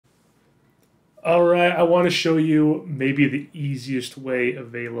All right, I want to show you maybe the easiest way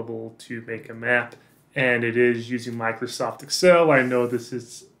available to make a map, and it is using Microsoft Excel. I know this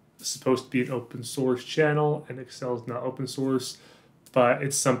is supposed to be an open source channel, and Excel is not open source, but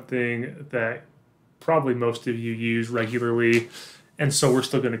it's something that probably most of you use regularly, and so we're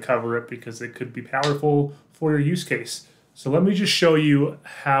still going to cover it because it could be powerful for your use case. So let me just show you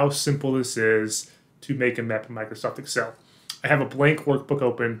how simple this is to make a map in Microsoft Excel. I have a blank workbook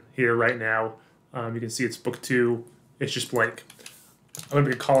open here right now. You can see it's book 2. It's just blank. I'm going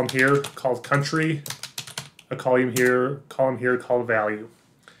to make a column here called country, a column here, called value.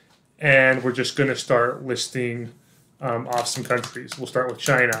 And we're just going to start listing off some countries. We'll start with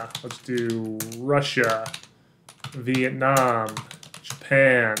China. Let's do Russia, Vietnam,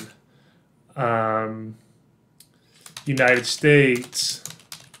 Japan, United States,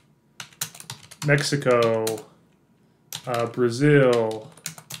 Mexico, Brazil,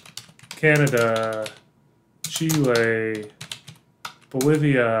 Canada, Chile,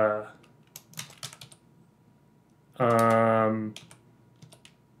 Bolivia,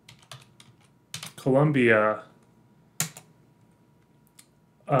 Colombia,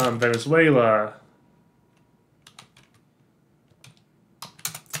 Venezuela,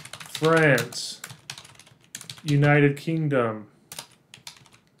 France, United Kingdom,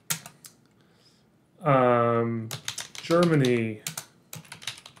 Germany,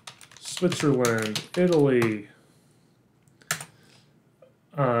 Switzerland, Italy,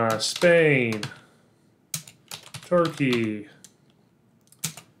 Spain, Turkey,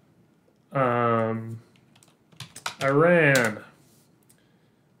 Iran.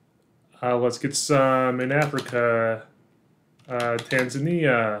 Let's get some in Africa,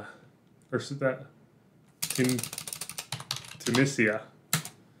 Tanzania, or is that Tunisia?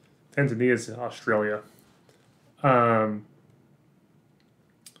 Tanzania is Australia.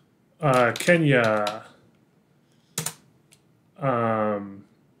 Kenya,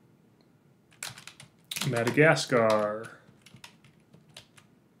 Madagascar,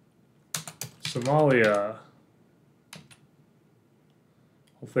 Somalia.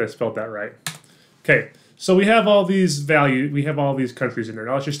 Hopefully I spelled that right. Okay, so we have all these values, we have all these countries in there.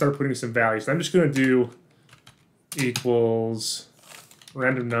 Now let's just start putting some values. I'm just going to do equals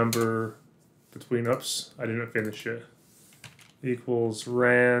random number between, oops, I didn't finish it, equals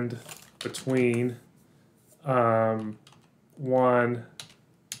rand between 1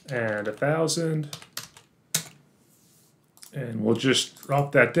 and 1,000. And we'll just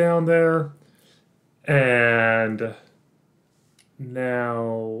drop that down there. And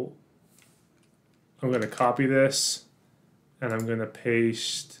now I'm going to copy this and I'm going to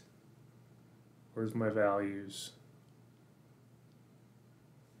paste, where's my values?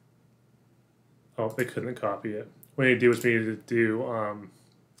 Oh, they couldn't copy it. What we need to do is we need to do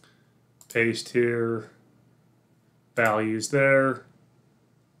paste here, values there,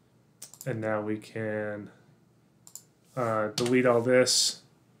 and now we can delete all this,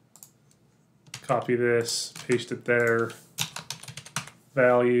 copy this, paste it there,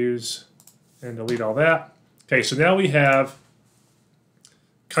 values, and delete all that. Okay, so now we have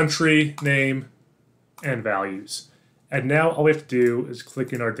country, name, and values. And now all we have to do is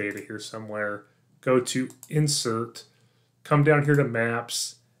click in our data here somewhere, go to Insert, come down here to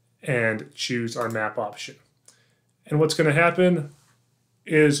Maps, and choose our map option. And what's going to happen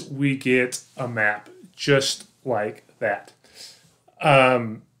is we get a map just like that.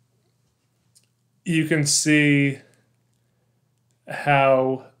 You can see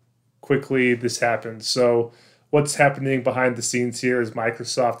how quickly this happens. So what's happening behind the scenes here is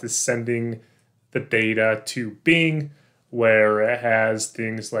Microsoft is sending the data to Bing, where it has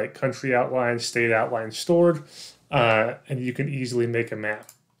things like country outlines, state outlines stored, and you can easily make a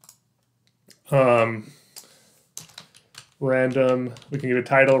map. Random, we can give a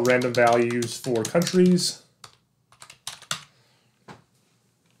title, random values for countries.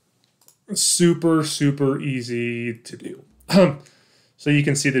 Super, super easy to do. So you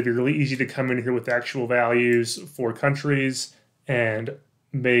can see that it'd be really easy to come in here with actual values for countries and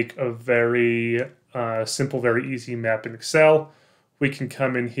make a very simple, very easy map in Excel. We can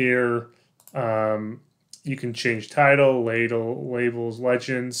come in here, you can change title, labels,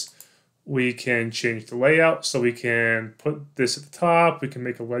 legends. We can change the layout, so we can put this at the top. We can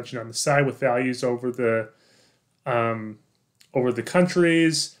make a legend on the side with values over the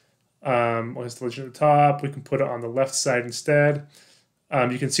countries. What's the legend at the top? We can put it on the left side instead.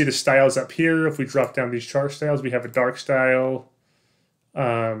 You can see the styles up here. If we drop down these chart styles, we have a dark style,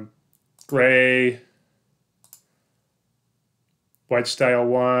 gray, white style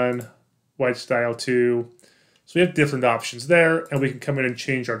 1, white style 2. So we have different options there, and we can come in and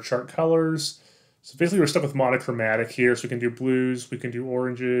change our chart colors. So basically we're stuck with monochromatic here. So we can do blues, we can do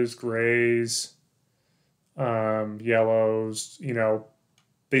oranges, grays, yellows, you know,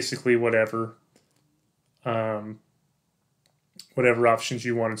 basically whatever. Whatever options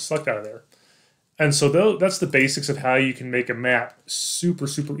you want to select out of there. And so that's the basics of how you can make a map super,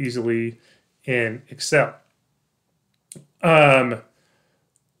 super easily in Excel.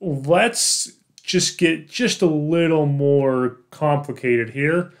 Let's just get just a little more complicated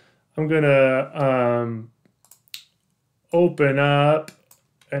here. I'm going to open up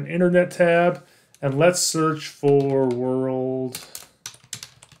an internet tab and let's search for world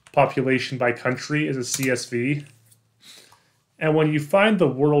population by country as a CSV. And when you find the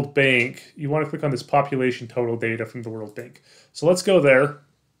World Bank, you want to click on this population total data from the World Bank. So let's go there.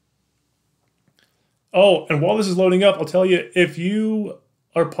 Oh, and while this is loading up, I'll tell you, if you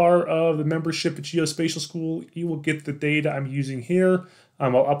are part of the membership at Geospatial School, you will get the data I'm using here.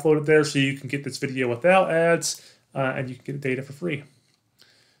 I'll upload it there so you can get this video without ads, and you can get the data for free.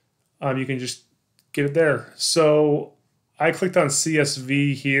 You can just get it there. So I clicked on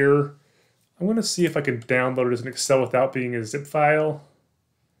CSV here. I'm going to see if I can download it as an Excel without being a zip file.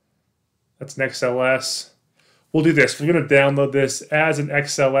 That's an XLS. We'll do this. We're going to download this as an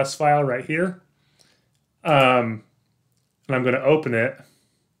XLS file right here. And I'm going to open it.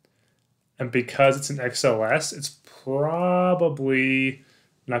 And because it's an XLS, it's probably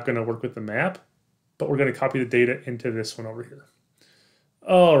not going to work with the map. But we're going to copy the data into this one over here.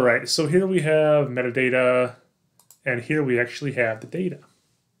 All right, so here we have metadata. And here we actually have the data.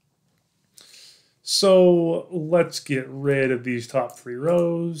 So let's get rid of these top 3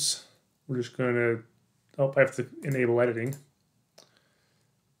 rows. We're just going to, oh, I have to enable editing.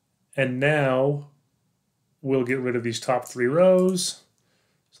 And now we'll get rid of these top 3 rows.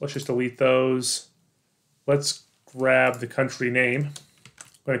 So let's just delete those. Let's grab the country name.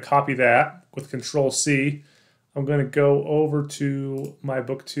 I'm going to copy that with Control-C. I'm going to go over to my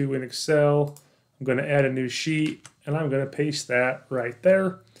Book 2 in Excel. I'm going to add a new sheet, and I'm going to paste that right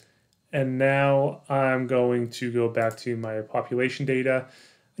there. And now I'm going to go back to my population data.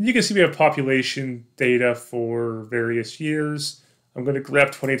 And you can see we have population data for various years. I'm going to grab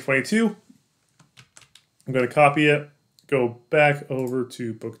 2022. I'm going to copy it, go back over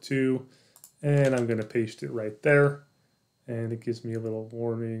to Book 2, and I'm going to paste it right there. And it gives me a little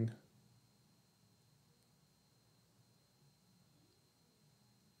warning.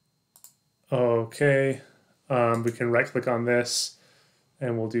 Okay, we can right-click on this.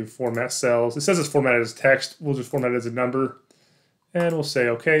 And we'll do format cells. It says it's formatted as text. We'll just format it as a number. And we'll say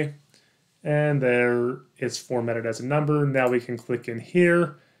OK. And there it's formatted as a number. Now we can click in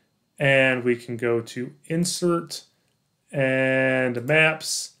here. And we can go to Insert and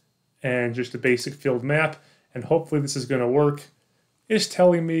Maps. And just a basic field map. And hopefully this is going to work. It's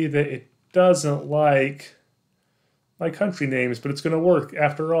telling me that it doesn't like my country names. But it's going to work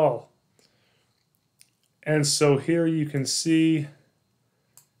after all. And so here you can see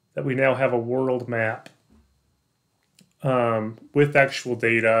that we now have a world map with actual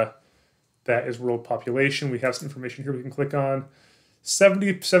data that is world population. We have some information here we can click on.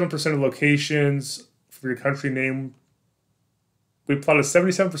 77% of locations for your country name. We plotted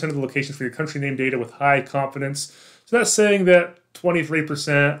 77% of the locations for your country name data with high confidence. So that's saying that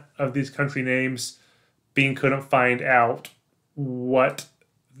 23% of these country names, Bing couldn't find out what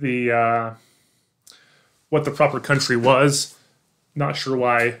the proper country was. Not sure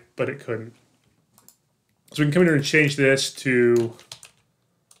why, but it couldn't. So we can come in here and change this to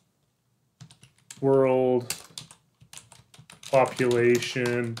world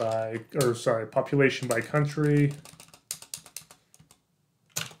population by, population by country.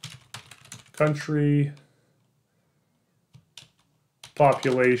 Country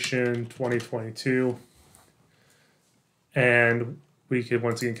population 2022. And we could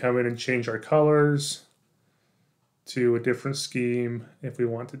once again come in and change our colors to a different scheme if we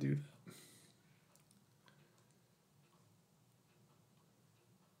want to do that.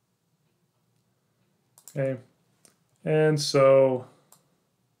 Okay, and so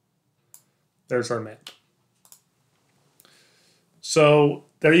there's our map. So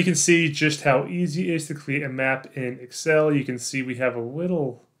there you can see just how easy it is to create a map in Excel. You can see we have a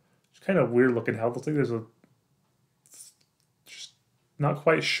little, it's kind of weird looking how it looks like there's a, just not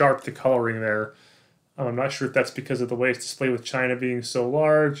quite sharp the coloring there. I'm not sure if that's because of the way it's displayed with China being so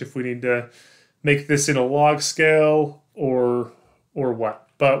large, if we need to make this in a log scale or what.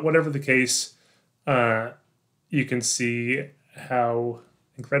 But whatever the case, you can see how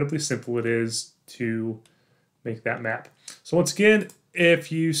incredibly simple it is to make that map. So once again,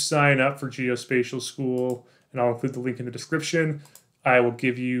 if you sign up for Geospatial School, and I'll include the link in the description, I will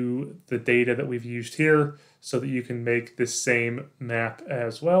give you the data that we've used here so that you can make this same map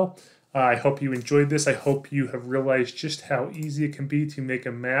as well. I hope you enjoyed this. I hope you have realized just how easy it can be to make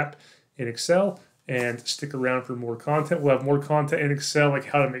a map in Excel, and stick around for more content. We'll have more content in Excel, like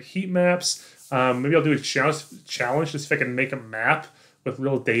how to make heat maps. Maybe I'll do a challenge just if I can make a map with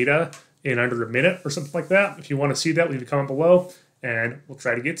real data in under a minute or something like that. If you want to see that, leave a comment below, and we'll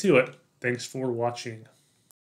try to get to it. Thanks for watching.